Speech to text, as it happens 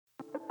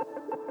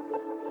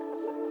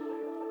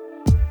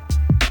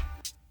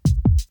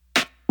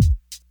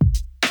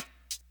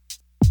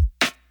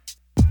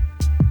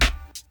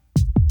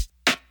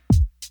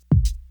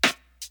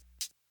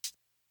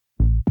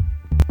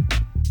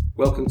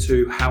Welcome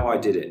to How I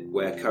Did It,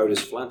 where Coders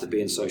Philanthropy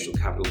and Social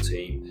Capital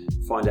team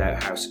find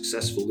out how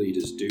successful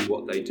leaders do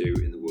what they do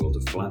in the world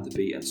of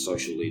philanthropy and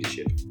social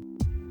leadership.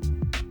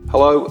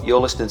 Hello, you're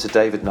listening to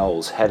David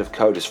Knowles, Head of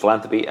Coders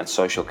Philanthropy and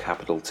Social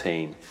Capital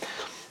team.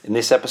 In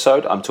this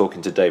episode, I'm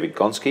talking to David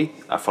Gonski,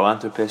 a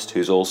philanthropist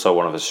who's also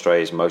one of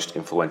Australia's most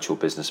influential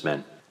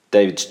businessmen.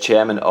 David's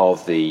chairman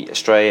of the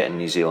Australia and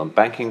New Zealand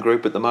Banking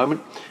Group at the moment,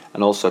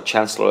 and also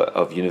Chancellor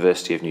of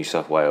University of New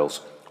South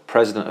Wales,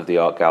 President of the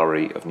Art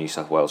Gallery of New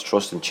South Wales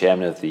Trust and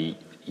Chairman of the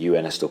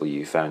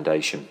UNSW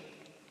Foundation.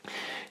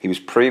 He was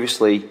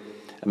previously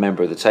a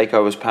member of the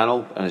Takeovers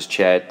panel and has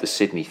chaired the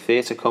Sydney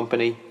Theatre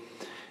Company,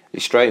 the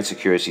Australian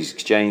Securities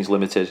Exchange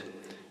Limited,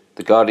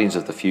 the Guardians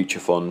of the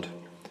Future Fund,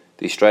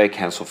 the Australia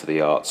Council for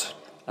the Arts,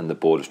 and the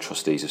Board of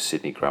Trustees of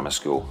Sydney Grammar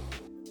School.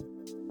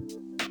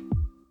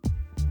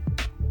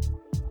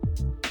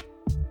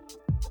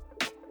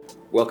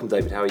 Welcome,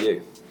 David. How are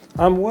you?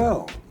 I'm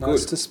well.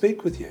 Nice Good. to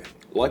speak with you.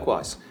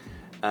 Likewise.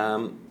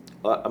 I'm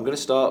going to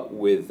start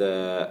with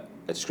a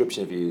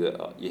description of you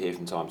that you hear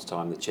from time to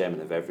time, the chairman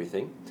of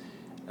everything,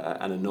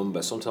 and a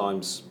number.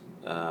 Sometimes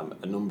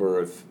a number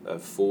of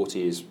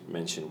 40 is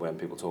mentioned when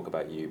people talk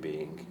about you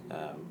being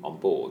on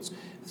boards.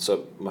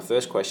 So my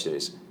first question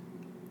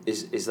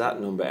is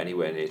that number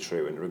anywhere near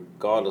true? And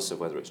regardless of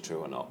whether it's true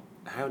or not,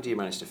 how do you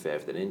manage to fit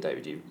everything in,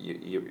 David?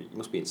 You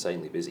must be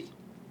insanely busy.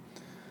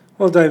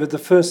 Well, David, the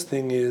first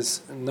thing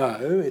is no,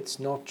 it's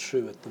not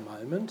true at the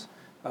moment.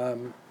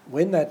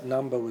 When that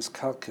number was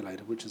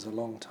calculated, which is a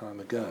long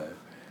time ago,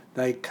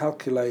 they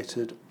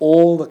calculated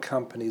all the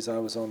companies I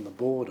was on the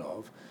board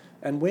of,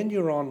 and when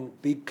you're on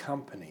big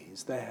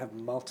companies, they have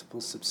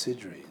multiple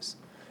subsidiaries.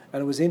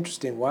 And it was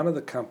interesting, one of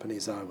the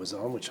companies I was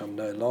on, which I'm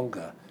no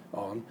longer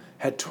on,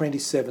 had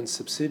 27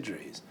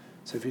 subsidiaries.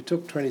 So if you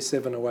took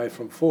 27 away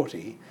from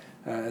 40,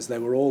 as they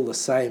were all the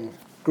same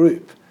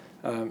group,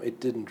 it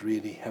didn't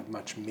really have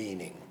much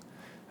meaning.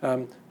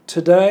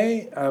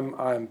 Today,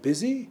 I am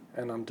busy,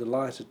 and I'm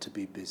delighted to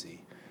be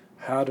busy.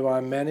 How do I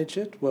manage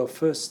it? Well,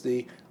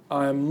 firstly,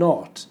 I am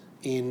not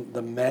in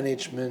the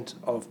management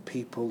of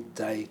people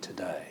day to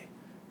day.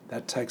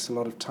 That takes a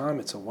lot of time.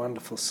 It's a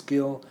wonderful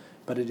skill,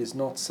 but it is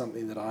not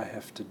something that I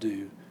have to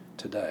do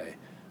today.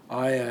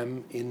 I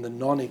am in the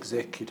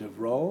non-executive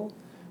role,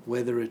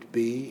 whether it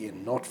be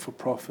in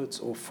not-for-profits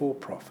or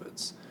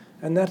for-profits,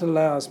 and that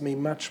allows me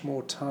much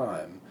more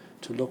time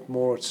to look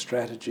more at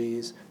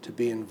strategies, to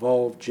be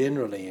involved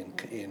generally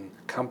in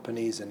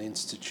companies and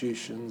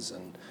institutions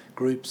and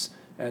groups,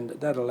 and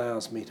that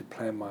allows me to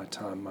plan my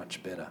time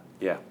much better.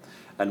 Yeah,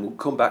 and we'll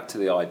come back to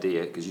the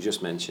idea, because you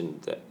just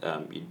mentioned that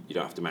you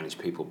don't have to manage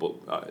people,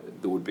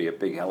 but there would be a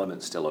big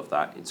element still of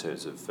that in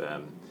terms of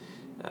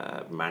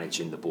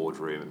managing the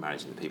boardroom and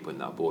managing the people in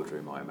that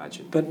boardroom, I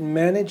imagine. But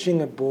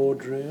managing a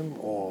boardroom,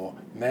 or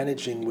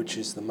managing, which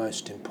is the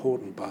most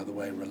important, by the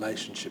way,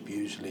 relationship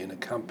usually in a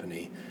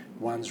company,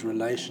 one's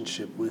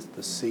relationship with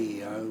the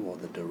CEO or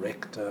the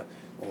director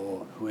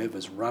or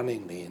whoever's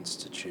running the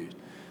institute,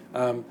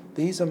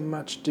 these are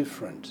much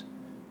different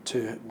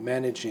to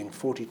managing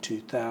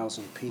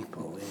 42,000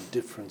 people in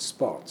different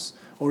spots,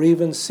 or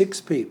even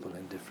 6 people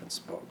in different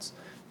spots,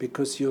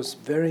 because you're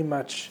very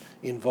much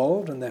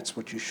involved, and that's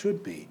what you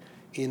should be,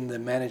 in the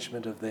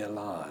management of their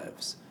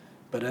lives.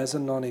 But as a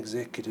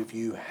non-executive,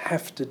 you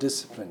have to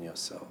discipline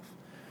yourself,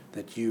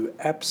 that you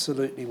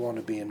absolutely want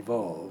to be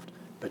involved,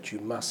 but you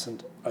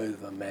mustn't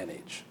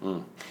over-manage.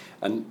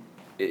 And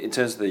in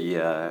terms of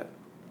the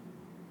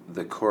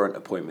current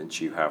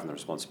appointments you have and the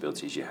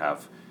responsibilities you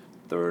have,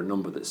 there are a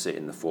number that sit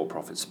in the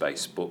for-profit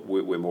space, but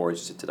we're more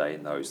interested today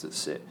in those that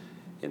sit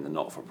in the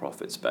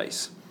not-for-profit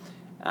space.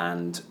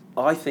 And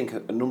I think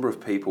a number of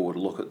people would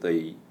look at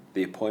the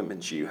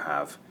appointments you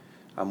have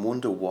and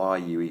wonder why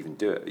you even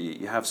do it.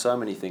 You have so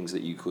many things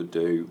that you could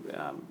do.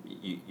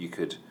 You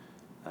could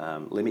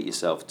limit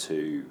yourself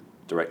to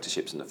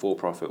directorships in the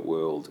for-profit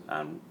world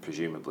and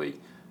presumably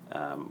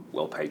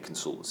well-paid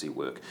consultancy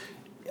work.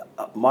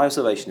 My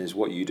observation is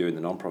what you do in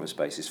the non-profit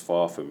space is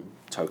far from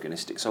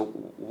tokenistic. So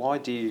why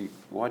do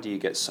you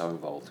get so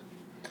involved?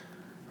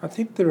 I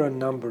think there are a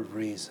number of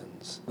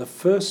reasons. The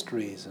first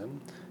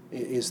reason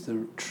is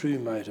the true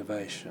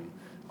motivation.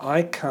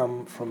 I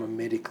come from a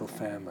medical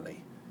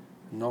family,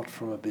 not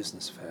from a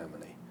business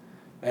family.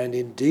 And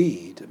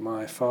indeed,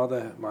 my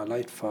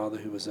late father,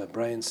 who was a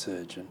brain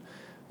surgeon,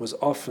 was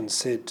often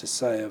said to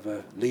say of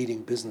a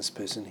leading business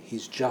person,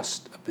 he's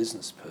just a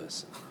business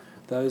person.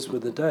 Those were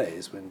the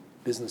days when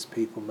business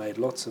people made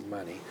lots of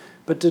money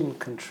but didn't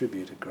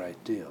contribute a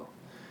great deal.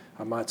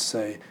 I might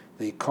say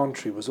the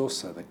contrary was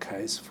also the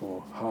case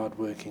for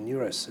hard-working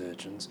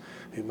neurosurgeons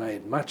who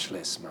made much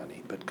less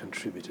money but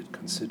contributed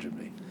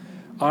considerably.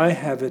 I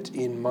have it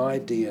in my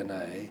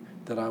DNA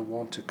that I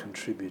want to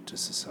contribute to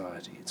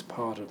society. It's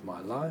part of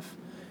my life.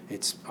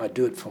 I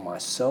do it for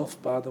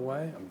myself, by the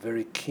way. I'm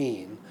very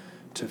keen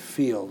to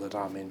feel that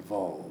I'm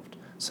involved.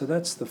 So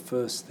that's the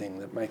first thing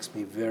that makes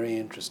me very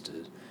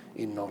interested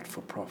in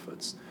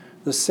not-for-profits.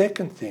 The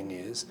second thing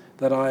is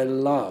that I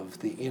love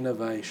the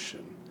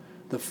innovation,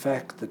 the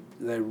fact that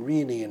they're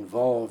really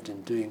involved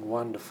in doing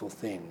wonderful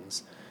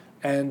things.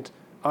 And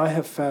I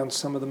have found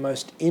some of the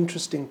most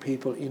interesting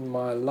people in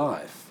my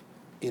life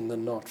in the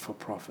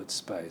not-for-profit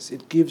space.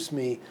 It gives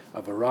me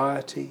a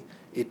variety,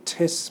 it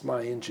tests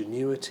my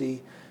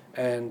ingenuity,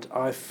 and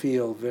I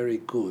feel very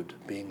good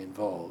being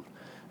involved.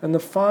 And the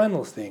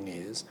final thing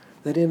is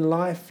that in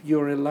life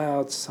you're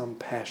allowed some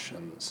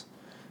passions.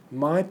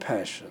 My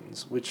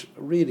passions, which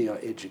really are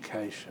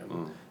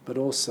education, but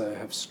also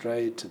have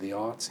strayed to the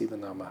arts,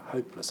 even though I'm a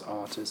hopeless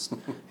artist,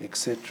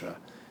 etc.,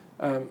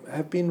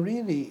 have been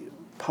really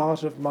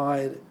part of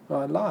my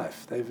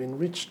life. They've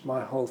enriched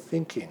my whole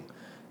thinking.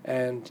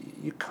 And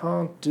you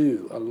can't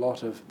do a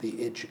lot of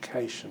the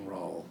education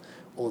role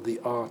or the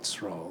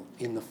arts role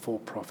in the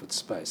for-profit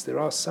space. There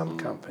are some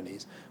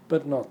companies,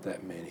 but not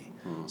that many.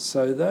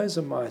 So those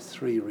are my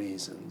three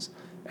reasons.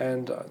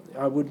 And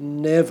I would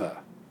never,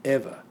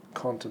 ever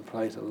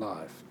contemplate a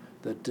life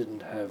that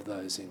didn't have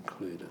those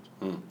included.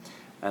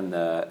 And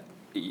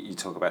you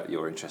talk about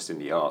your interest in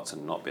the arts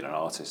and not being an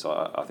artist.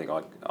 I think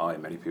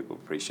many people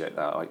appreciate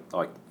that.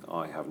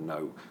 I have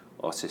no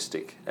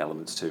artistic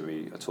elements to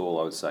me at all,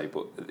 I would say,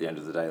 but at the end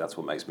of the day, that's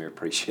what makes me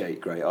appreciate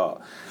great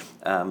art.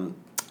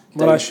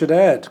 Well, I should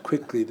add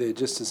quickly there,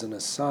 just as an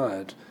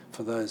aside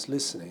for those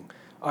listening,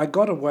 I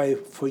got away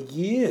for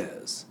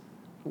years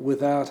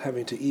without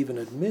having to even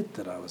admit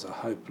that I was a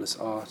hopeless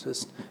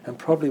artist and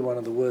probably one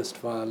of the worst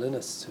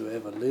violinists who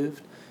ever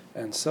lived,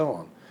 and so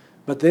on.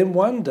 But then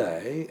one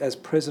day, as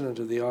president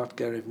of the Art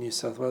Gallery of New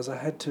South Wales, I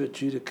had to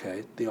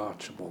adjudicate the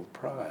Archibald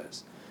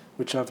Prize,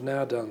 which I've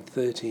now done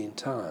 13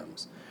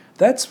 times.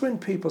 That's when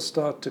people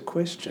start to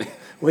question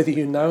whether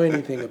you know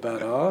anything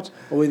about art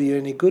or whether you're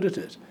any good at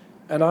it.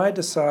 And I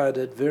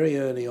decided very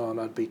early on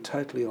I'd be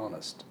totally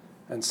honest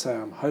and say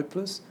I'm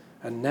hopeless,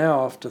 and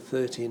now after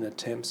 13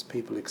 attempts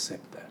people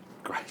accept that.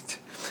 Great.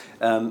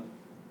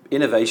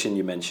 Innovation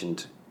you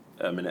mentioned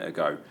a minute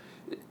ago.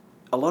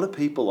 A lot of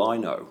people I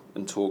know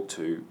and talk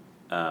to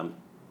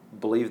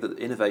believe that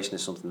innovation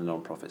is something the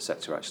non-profit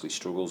sector actually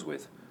struggles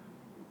with.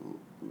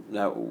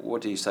 Now,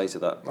 what do you say to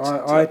that?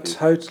 I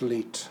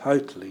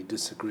totally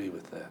disagree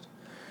with that.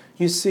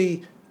 You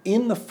see,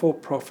 in the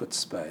for-profit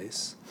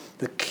space,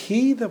 the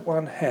key that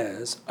one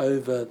has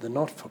over the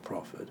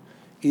not-for-profit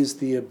is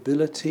the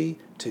ability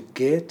to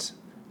get,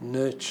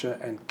 nurture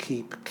and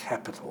keep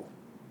capital.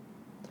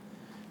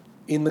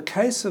 In the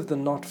case of the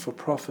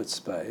not-for-profit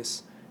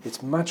space,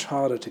 it's much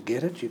harder to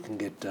get it. You can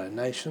get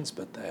donations,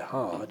 but they're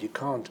hard. You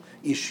can't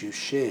issue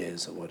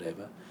shares or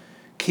whatever.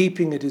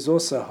 Keeping it is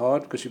also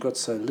hard because you've got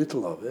so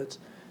little of it,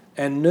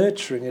 and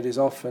nurturing it is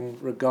often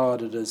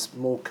regarded as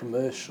more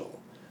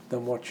commercial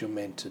than what you're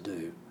meant to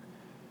do.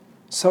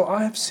 So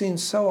I have seen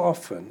so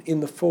often in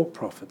the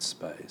for-profit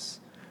space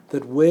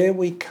that where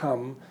we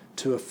come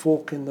to a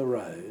fork in the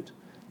road,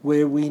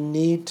 where we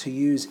need to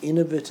use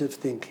innovative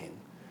thinking,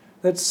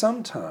 that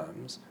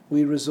sometimes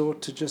we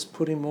resort to just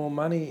putting more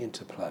money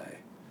into play.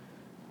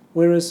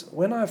 Whereas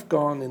when I've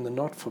gone in the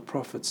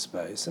not-for-profit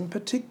space, and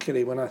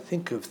particularly when I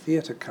think of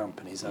theatre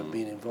companies I've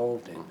been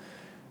involved in,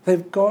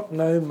 they've got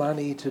no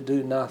money to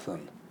do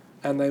nothing,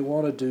 and they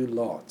want to do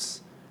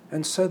lots.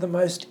 And so the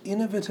most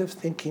innovative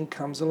thinking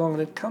comes along,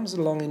 and it comes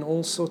along in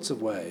all sorts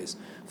of ways.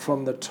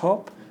 From the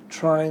top,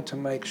 trying to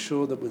make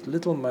sure that with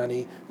little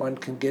money one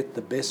can get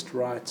the best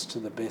rights to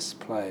the best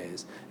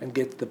plays and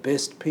get the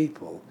best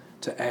people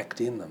to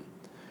act in them.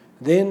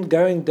 Then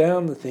going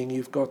down the thing,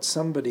 you've got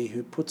somebody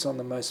who puts on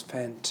the most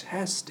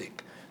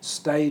fantastic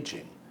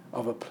staging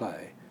of a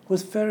play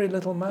with very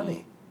little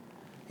money.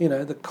 You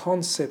know, the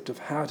concept of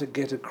how to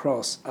get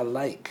across a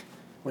lake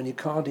when you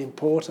can't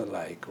import a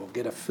lake or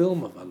get a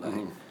film of a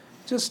lake.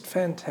 Just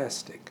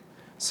fantastic.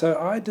 So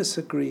I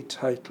disagree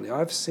totally.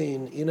 I've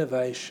seen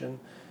innovation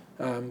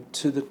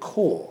to the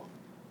core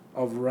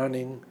of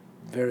running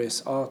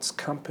various arts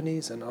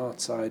companies and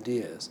arts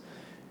ideas.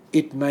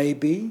 It may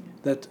be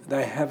that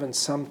they haven't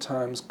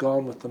sometimes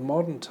gone with the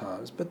modern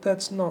times, but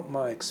that's not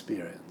my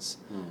experience.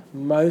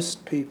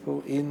 Most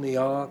people in the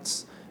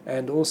arts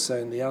and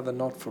also in the other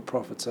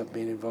not-for-profits I've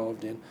been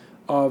involved in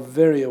are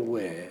very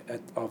aware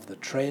of the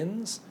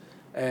trends,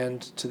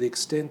 and to the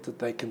extent that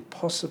they can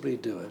possibly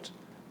do it,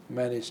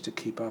 manage to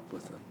keep up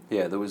with them.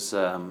 Yeah, there was.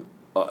 I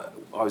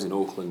was in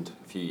Auckland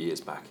a few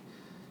years back,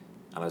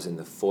 and I was in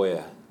the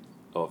foyer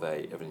of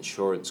an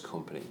insurance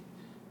company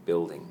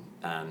building,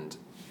 and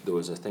there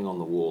was a thing on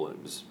the wall, and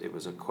it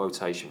was a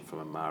quotation from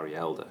a Maori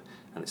elder,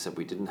 and it said,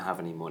 "We didn't have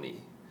any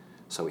money,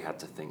 so we had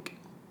to think."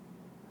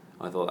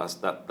 And I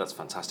thought that's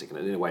fantastic, and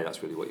in a way,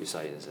 that's really what you're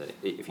saying, is that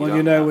if you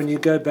when you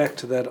go back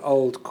to that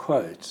old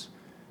quote,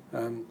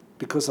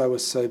 because I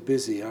was so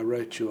busy, I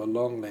wrote you a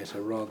long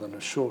letter rather than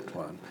a short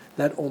one.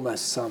 That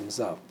almost sums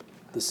up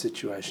the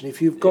situation.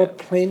 If you've got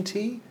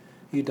plenty,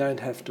 you don't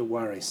have to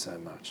worry so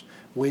much.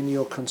 When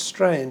you're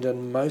constrained,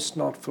 and most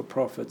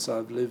not-for-profits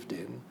I've lived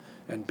in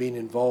and been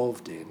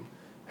involved in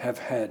have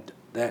had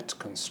that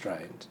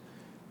constraint,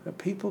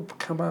 people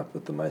come up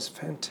with the most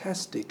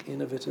fantastic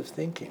innovative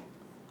thinking.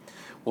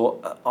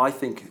 Well, I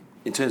think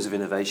in terms of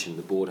innovation,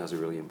 the board has a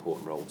really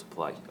important role to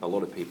play. A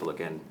lot of people,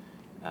 again,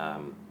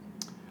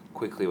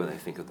 quickly when they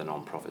think of the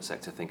non-profit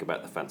sector, think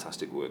about the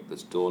fantastic work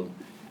that's done,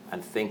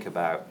 and think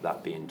about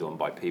that being done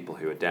by people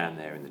who are down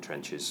there in the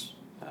trenches.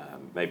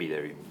 Maybe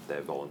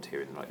they're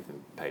volunteering, they're not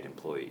even paid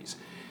employees.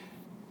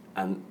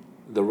 And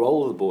the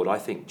role of the board, I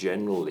think,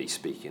 generally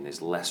speaking,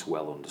 is less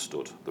well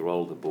understood. The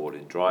role of the board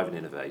in driving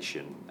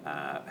innovation,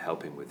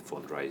 helping with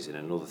fundraising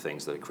and other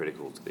things that are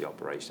critical to the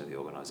operation of the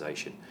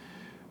organisation.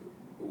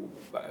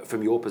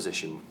 From your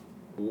position,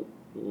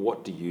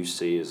 what do you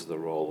see as the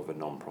role of a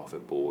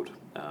non-profit board?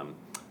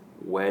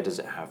 Where does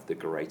it have the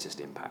greatest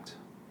impact?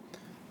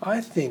 I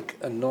think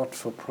a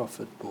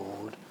not-for-profit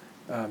board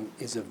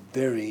is a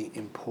very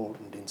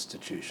important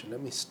institution.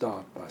 Let me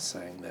start by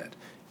saying that.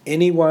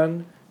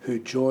 Anyone who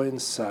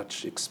joins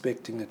such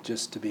expecting it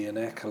just to be an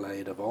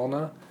accolade of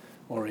honour,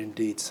 or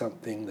indeed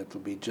something that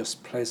will be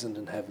just pleasant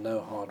and have no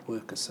hard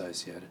work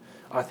associated,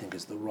 I think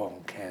is the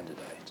wrong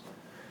candidate.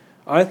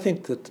 I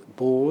think that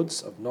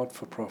boards of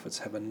not-for-profits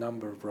have a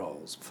number of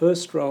roles.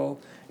 First role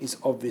is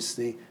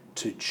obviously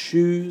to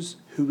choose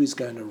who is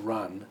going to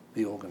run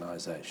the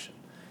organisation.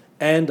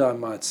 And I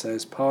might say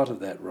as part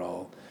of that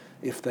role,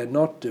 if they're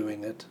not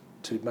doing it,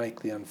 to make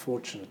the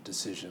unfortunate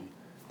decision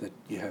that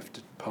you have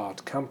to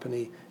part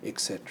company,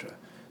 etc.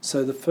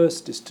 So the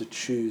first is to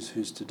choose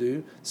who's to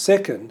do.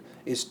 Second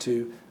is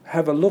to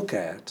have a look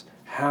at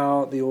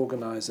how the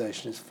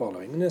organisation is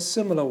following, in a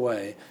similar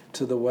way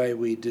to the way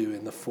we do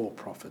in the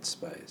for-profit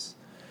space.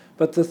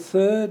 But the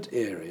third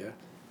area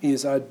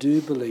is I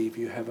do believe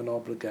you have an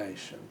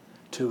obligation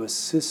to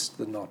assist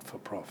the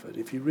not-for-profit,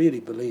 if you really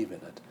believe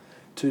in it,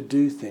 to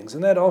do things.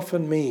 And that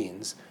often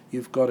means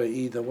you've got to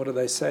either, what do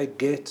they say,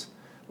 get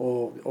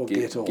or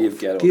get off. Give,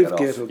 get, or Give, get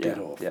get, off. or get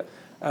off. Yep.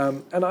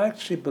 And I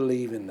actually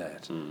believe in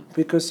that,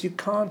 because you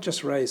can't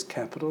just raise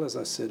capital, as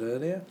I said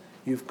earlier.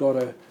 You've got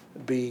to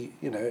be,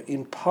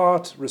 in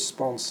part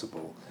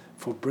responsible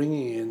for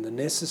bringing in the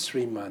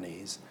necessary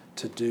monies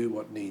to do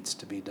what needs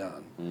to be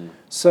done.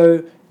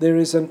 So there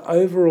is an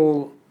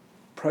overall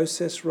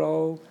process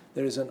role,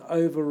 there is an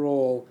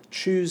overall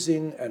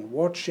choosing and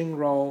watching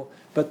role,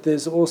 but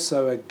there's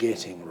also a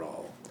getting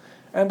role.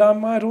 And I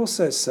might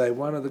also say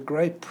one of the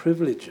great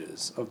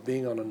privileges of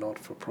being on a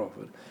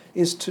not-for-profit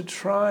is to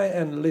try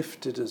and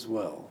lift it as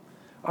well.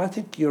 I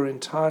think you're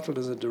entitled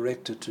as a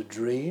director to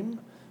dream,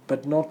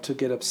 but not to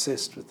get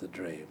obsessed with the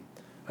dream.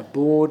 A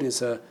board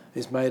is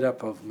made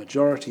up of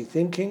majority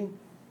thinking,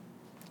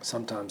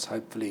 sometimes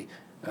hopefully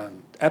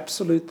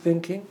absolute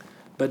thinking,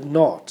 but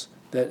not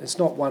that it's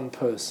not one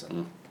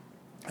person.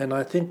 And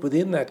I think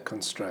within that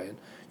constraint,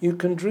 you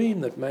can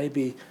dream that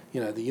maybe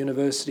the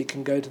university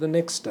can go to the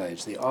next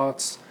stage, the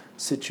arts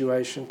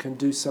situation can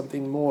do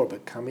something more,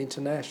 become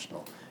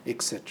international,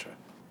 etc.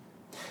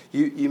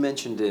 You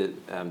mentioned it,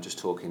 just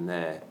talking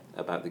there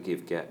about the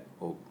give, get,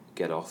 or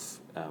get off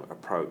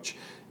approach,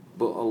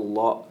 but a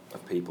lot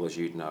of people, as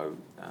you'd know,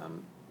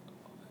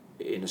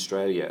 in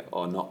Australia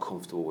are not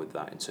comfortable with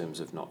that in terms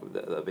of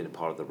that have been a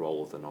part of the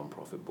role of the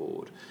non-profit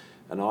board.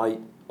 And I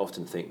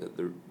often think that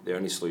the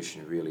only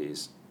solution really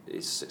is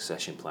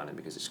succession planning,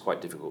 because it's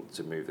quite difficult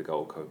to move the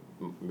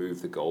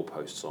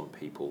goalposts on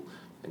people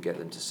and get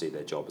them to see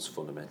their job as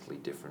fundamentally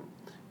different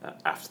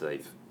after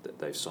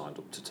they've signed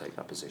up to take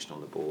that position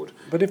on the board.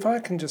 But if I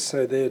can just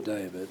say there,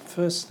 David,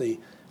 firstly,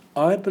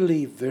 I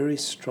believe very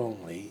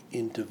strongly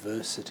in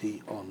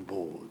diversity on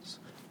boards.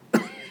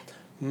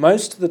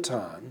 Most of the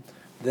time,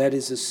 that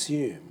is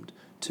assumed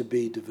to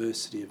be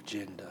diversity of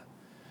gender.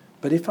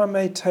 But if I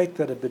may take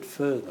that a bit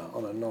further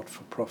on a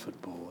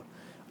not-for-profit board,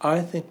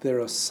 I think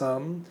there are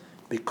some,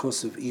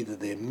 because of either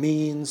their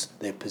means,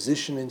 their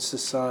position in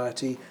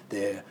society,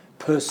 their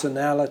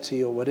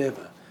personality or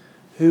whatever,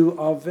 who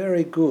are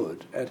very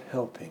good at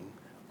helping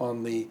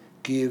on the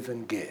give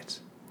and get.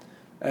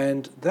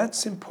 And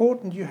that's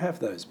important you have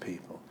those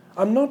people.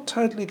 I'm not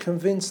totally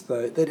convinced,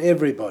 though, that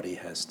everybody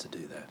has to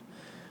do that.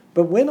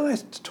 But when I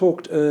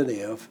talked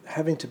earlier of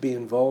having to be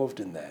involved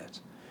in that,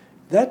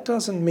 that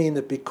doesn't mean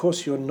that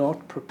because you're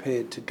not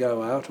prepared to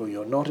go out or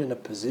you're not in a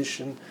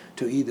position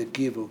to either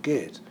give or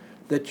get,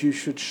 that you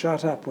should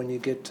shut up when you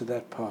get to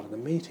that part of the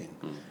meeting.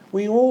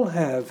 We all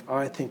have,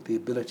 I think, the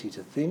ability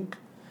to think.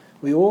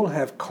 We all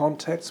have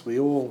contacts. We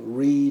all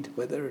read,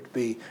 whether it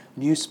be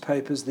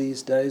newspapers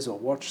these days or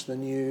watch the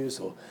news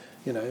or,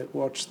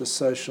 watch the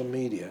social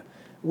media.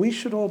 We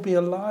should all be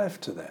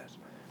alive to that.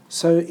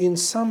 So in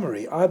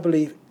summary, I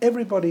believe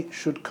everybody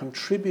should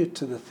contribute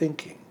to the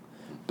thinking,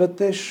 but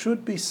there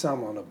should be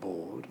some on a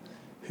board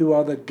who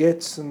are the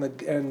gets and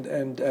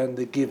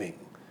the giving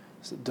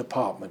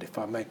department, if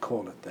I may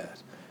call it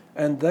that.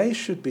 And they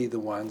should be the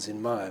ones,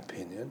 in my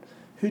opinion,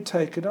 who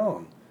take it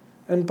on.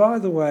 And by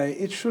the way,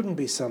 it shouldn't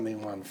be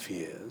something one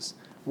fears.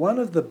 One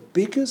of the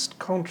biggest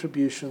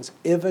contributions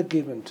ever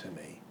given to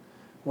me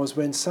was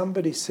when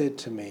somebody said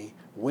to me,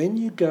 when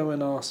you go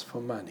and ask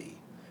for money,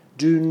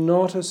 do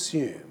not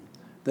assume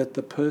that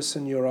the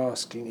person you're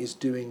asking is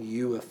doing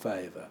you a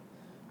favour.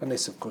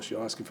 unless, of course,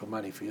 you're asking for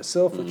money for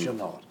yourself, which you're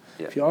not.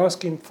 Yeah. If you're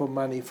asking for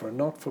money for a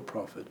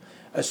not-for-profit,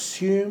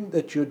 assume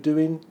that you're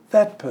doing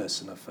that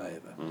person a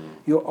favour.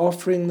 You're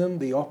offering them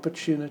the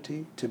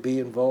opportunity to be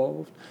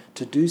involved,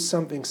 to do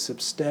something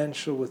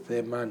substantial with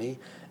their money,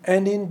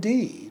 and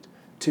indeed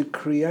to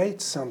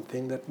create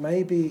something that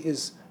maybe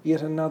is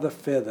yet another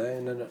feather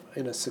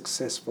in a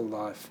successful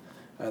life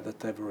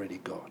that they've already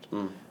got.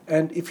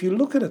 And if you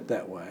look at it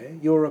that way,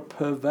 you're a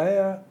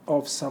purveyor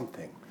of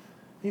something.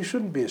 You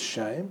shouldn't be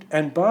ashamed.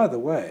 And by the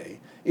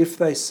way, if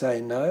they say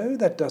no,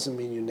 that doesn't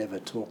mean you never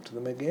talk to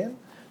them again.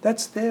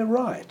 That's their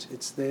right.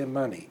 It's their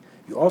money.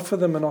 You offer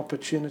them an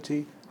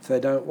opportunity. If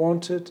they don't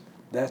want it,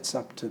 that's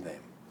up to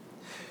them.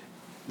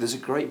 There's a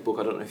great book,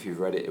 I don't know if you've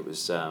read it, it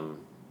was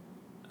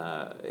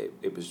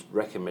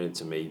recommended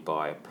to me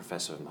by a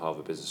professor from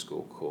Harvard Business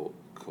School called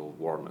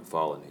Warren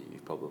McFarlane, who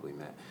you've probably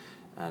met.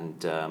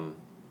 And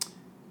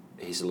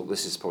he said, look,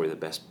 this is probably the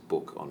best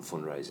book on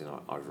fundraising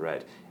I've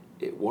read.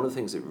 One of the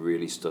things that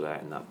really stood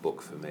out in that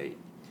book for me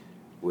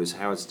was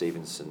Howard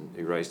Stevenson,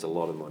 who raised a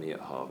lot of money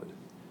at Harvard,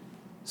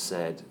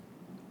 said,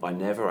 I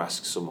never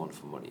ask someone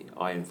for money.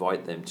 I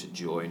invite them to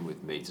join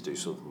with me to do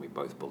something we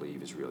both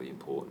believe is really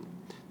important.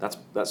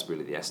 That's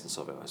really the essence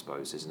of it, I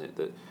suppose, isn't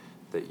it?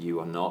 That you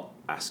are not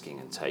asking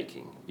and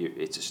taking.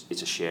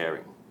 It's a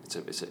sharing.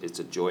 It's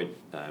a joint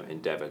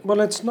endeavour. Well,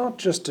 it's not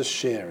just a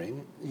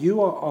sharing. You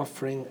are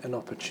offering an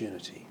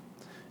opportunity.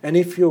 And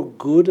if you're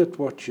good at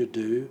what you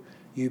do,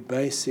 you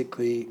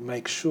basically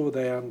make sure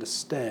they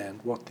understand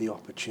what the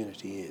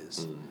opportunity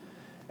is.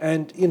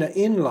 And,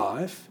 in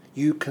life,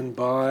 you can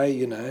buy,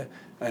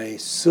 a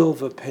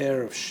silver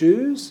pair of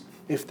shoes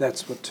if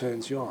that's what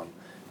turns you on.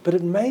 But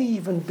it may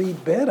even be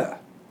better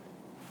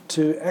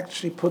to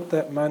actually put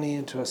that money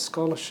into a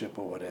scholarship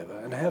or whatever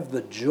and have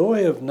the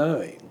joy of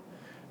knowing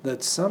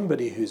that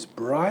somebody who's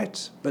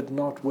bright but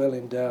not well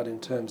endowed in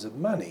terms of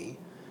money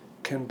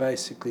can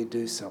basically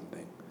do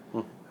something.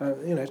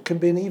 It can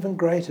be an even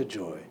greater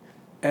joy.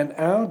 And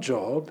our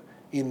job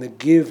in the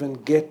give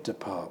and get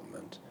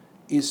department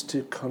is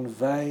to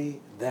convey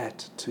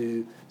that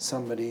to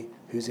somebody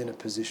who's in a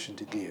position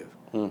to give.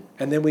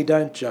 And then we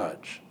don't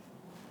judge.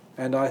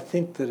 And I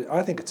think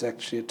it's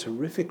actually a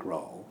terrific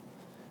role.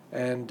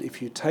 And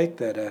if you take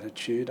that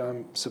attitude,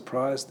 I'm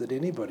surprised that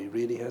anybody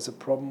really has a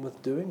problem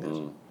with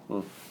doing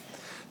it.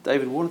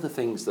 David, one of the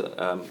things that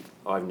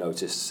I've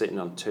noticed sitting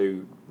on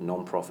 2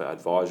 non-profit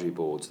advisory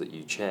boards that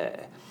you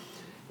chair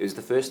is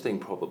the first thing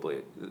probably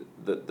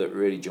that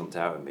really jumped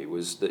out at me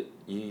was that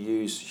you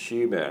use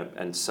humour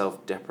and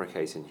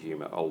self-deprecating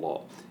humour a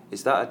lot.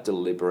 Is that a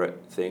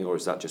deliberate thing, or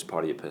is that just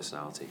part of your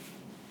personality?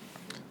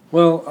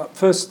 Well,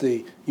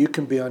 firstly, you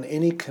can be on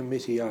any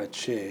committee I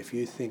chair if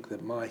you think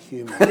that my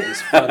humour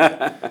is funny.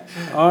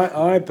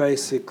 I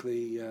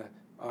basically,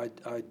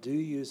 I do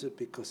use it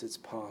because it's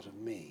part of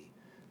me.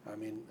 I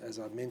mean, as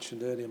I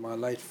mentioned earlier, my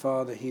late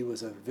father, he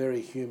was a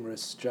very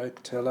humorous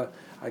joke teller.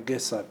 I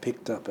guess I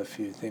picked up a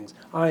few things.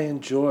 I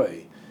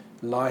enjoy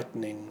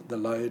lightening the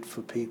load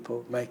for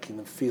people, making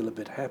them feel a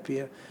bit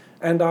happier.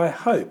 And I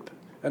hope,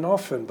 and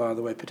often, by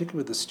the way, particularly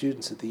with the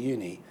students at the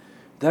uni,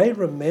 they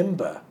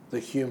remember the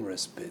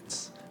humorous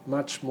bits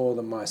much more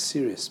than my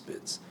serious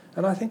bits.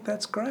 And I think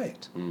that's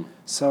great.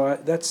 So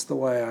that's the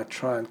way I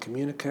try and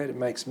communicate. It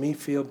makes me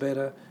feel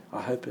better.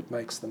 I hope it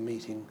makes the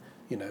meeting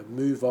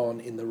move on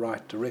in the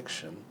right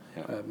direction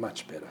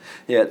much better.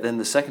 Yeah, then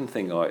the second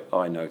thing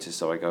I noticed,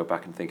 so I go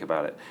back and think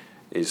about it,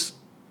 is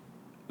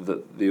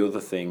that the other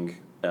thing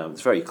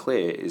that's very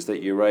clear is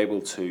that you're able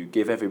to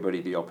give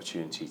everybody the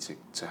opportunity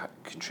to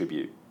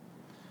contribute,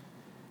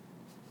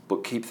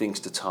 but keep things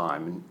to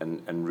time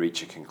and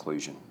reach a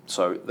conclusion.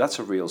 So that's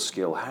a real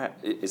skill.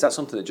 Is that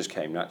something that just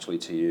came naturally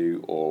to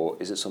you, or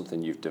is it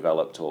something you've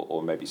developed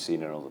or maybe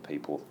seen in other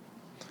people?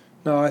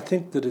 No, I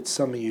think that it's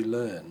something you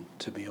learn,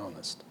 to be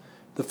honest.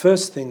 The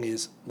first thing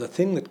is, the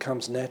thing that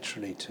comes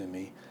naturally to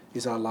me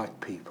is I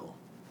like people.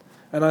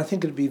 And I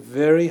think it'd be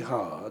very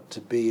hard to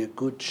be a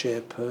good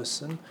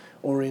chairperson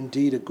or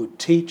indeed a good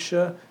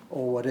teacher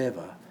or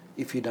whatever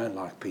if you don't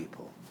like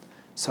people.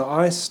 So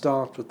I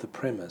start with the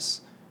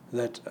premise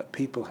that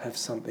people have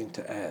something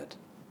to add.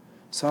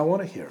 So I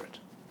want to hear it.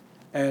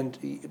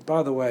 And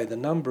by the way, the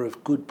number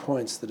of good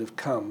points that have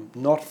come,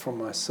 not from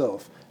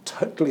myself,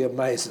 totally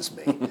amazes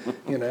me,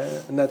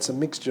 and that's a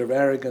mixture of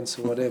arrogance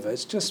or whatever.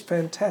 It's just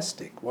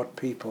fantastic what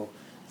people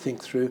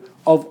think through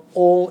of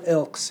all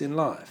ilks in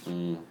life.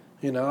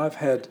 I've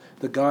had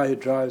the guy who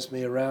drives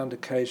me around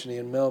occasionally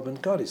in Melbourne.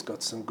 God, he's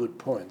got some good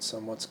points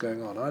on what's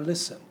going on. I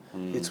listen.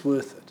 It's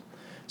worth it.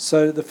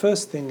 So the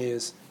first thing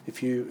is,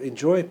 if you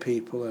enjoy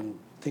people and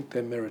think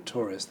they're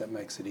meritorious, that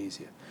makes it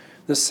easier.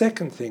 The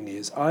second thing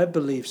is, I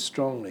believe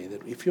strongly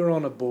that if you're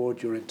on a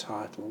board, you're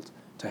entitled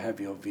to have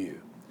your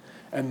view.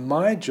 And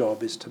my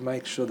job is to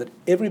make sure that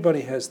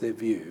everybody has their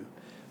view,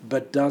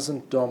 but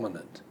doesn't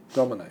dominate.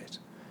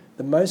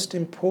 The most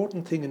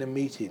important thing in a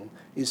meeting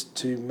is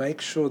to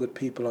make sure that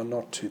people are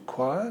not too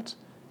quiet,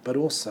 but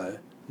also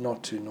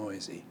not too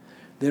noisy.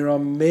 There are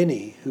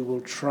many who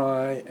will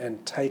try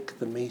and take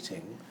the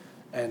meeting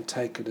and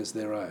take it as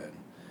their own.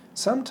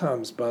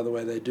 Sometimes, by the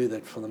way, they do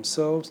that for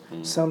themselves.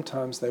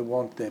 Sometimes they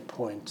want their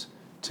point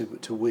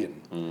to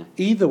win.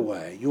 Either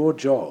way, your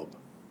job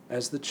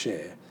as the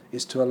chair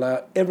is to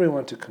allow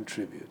everyone to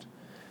contribute.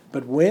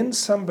 But when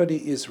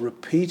somebody is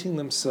repeating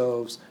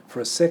themselves for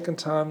a second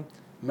time,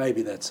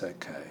 maybe that's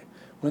okay.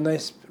 When they're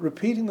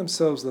repeating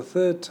themselves the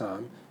third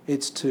time,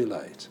 it's too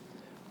late.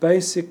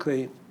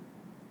 Basically,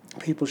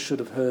 people should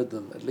have heard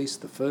them at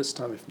least the first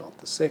time, if not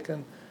the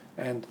second,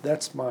 and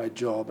that's my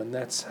job, and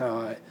that's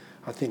how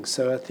I think.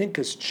 So I think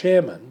as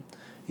chairman,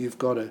 you've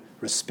got to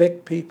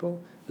respect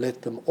people,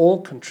 let them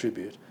all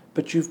contribute,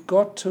 but you've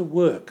got to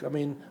work. I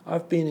mean,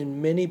 I've been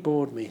in many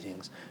board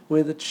meetings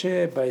where the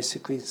chair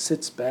basically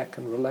sits back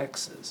and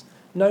relaxes.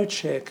 No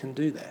chair can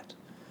do that,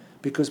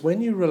 because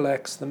when you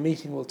relax, the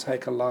meeting will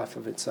take a life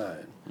of its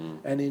own,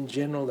 and in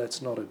general,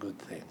 that's not a good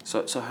thing.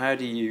 So how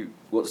do you?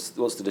 What's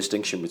the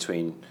distinction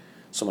between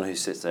someone who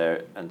sits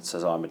there and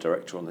says, I'm a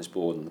director on this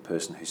board, and the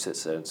person who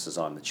sits there and says,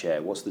 I'm the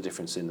chair? What's the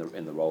difference in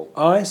the role?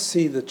 I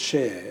see the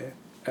chair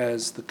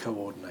as the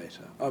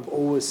coordinator. I've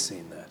always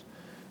seen that.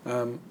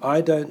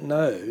 I don't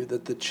know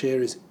that the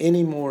chair is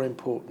any more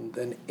important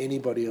than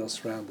anybody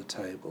else around the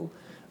table,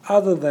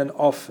 other than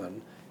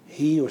often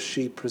he or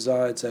she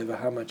presides over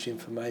how much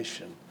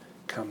information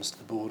comes to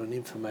the board, and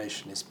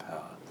information is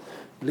power.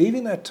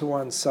 Leaving that to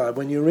one side,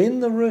 when you're in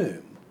the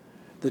room,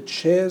 the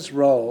chair's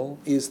role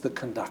is the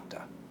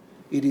conductor.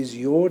 It is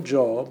your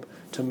job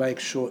to make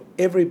sure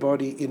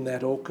everybody in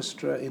that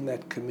orchestra, in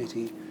that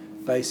committee,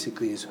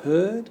 basically is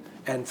heard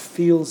and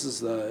feels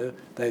as though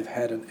they've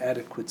had an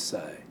adequate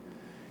say.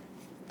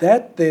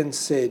 That then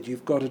said,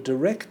 you've got to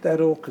direct that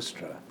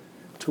orchestra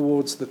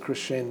towards the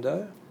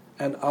crescendo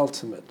and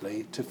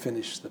ultimately to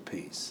finish the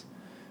piece.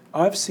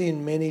 I've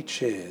seen many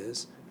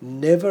chairs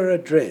never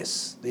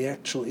address the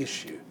actual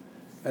issue.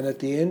 And at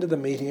the end of the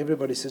meeting,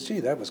 everybody says,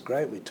 gee, that was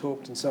great, we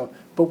talked and so on.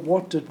 But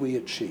what did we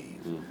achieve?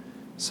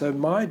 So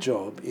my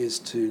job is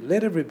to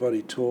let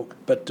everybody talk,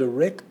 but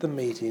direct the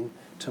meeting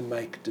to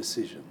make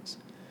decisions.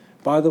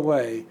 By the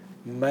way,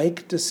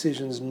 make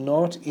decisions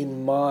not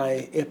in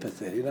my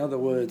epithet. In other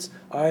words,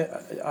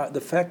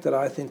 the fact that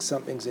I think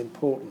something's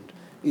important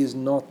is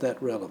not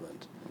that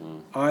relevant.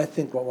 I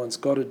think what one's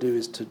got to do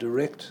is to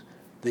direct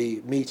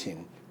the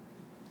meeting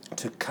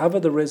to cover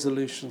the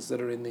resolutions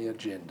that are in the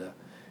agenda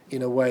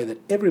in a way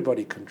that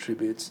everybody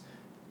contributes,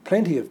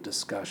 plenty of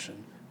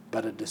discussion,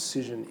 but a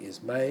decision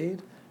is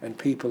made, and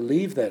people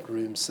leave that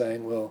room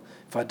saying, well,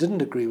 if I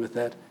didn't agree with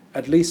that,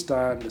 at least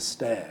I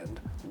understand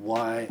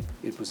why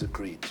it was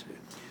agreed to.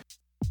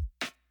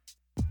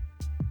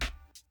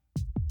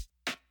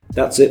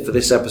 That's it for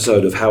this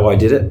episode of How I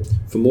Did It.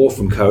 For more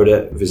from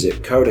Coda,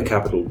 visit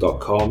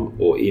codacapital.com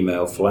or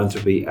email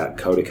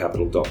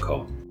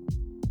philanthropy@codacapital.com.